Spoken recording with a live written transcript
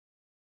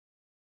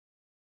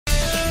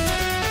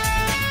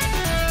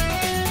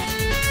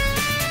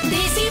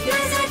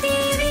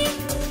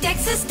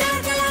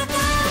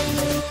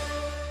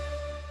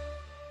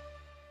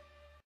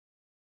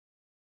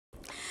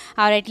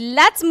All right,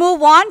 let's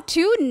move on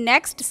to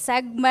next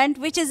segment,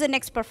 which is the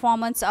next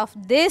performance of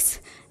this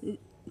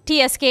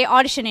TSK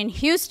audition in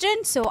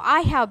Houston. So I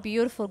have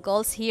beautiful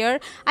girls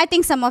here. I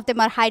think some of them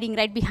are hiding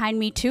right behind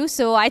me too.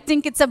 So I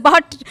think it's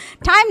about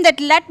time that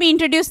let me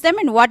introduce them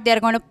and what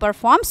they're going to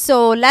perform.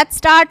 So let's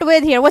start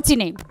with here. What's your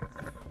name?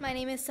 My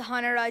name is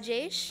Sahana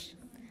Rajesh.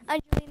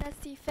 Angelina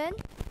Stephen.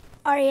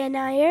 Arya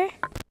Nair.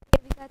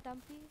 Devika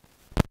Tampi.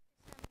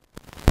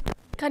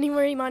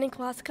 Kanimuri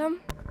Manikwaskam.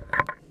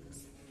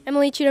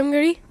 Emily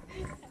Chidamguri.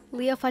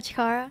 Leah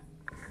Pachkara.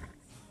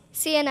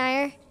 Sia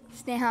Nair.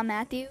 Sneha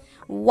Matthew.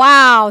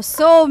 Wow,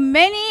 so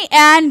many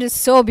and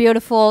so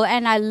beautiful.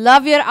 And I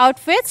love your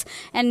outfits.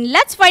 And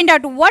let's find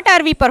out what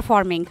are we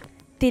performing.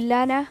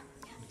 Tilana.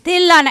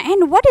 Tilana.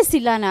 And what is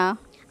Tilana?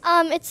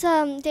 It's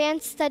a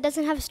dance that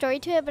doesn't have a story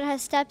to it, but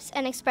has steps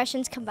and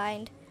expressions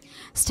combined.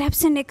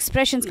 Steps and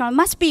expressions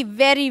must be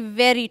very,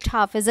 very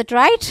tough. Is it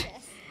right? Yes.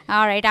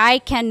 All right, I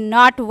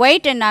cannot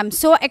wait and I'm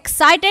so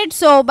excited.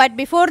 So, but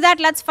before that,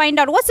 let's find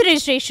out what's the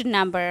registration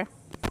number.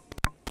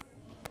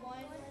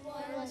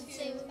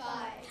 1225.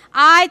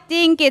 I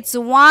think it's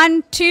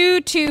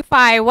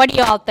 1225. What do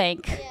you all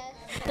think? Yes.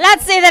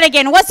 Let's say that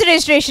again. What's the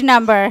registration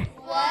number?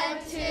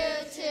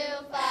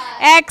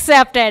 1225.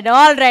 Accepted.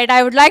 All right.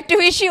 I would like to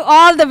wish you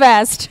all the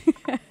best.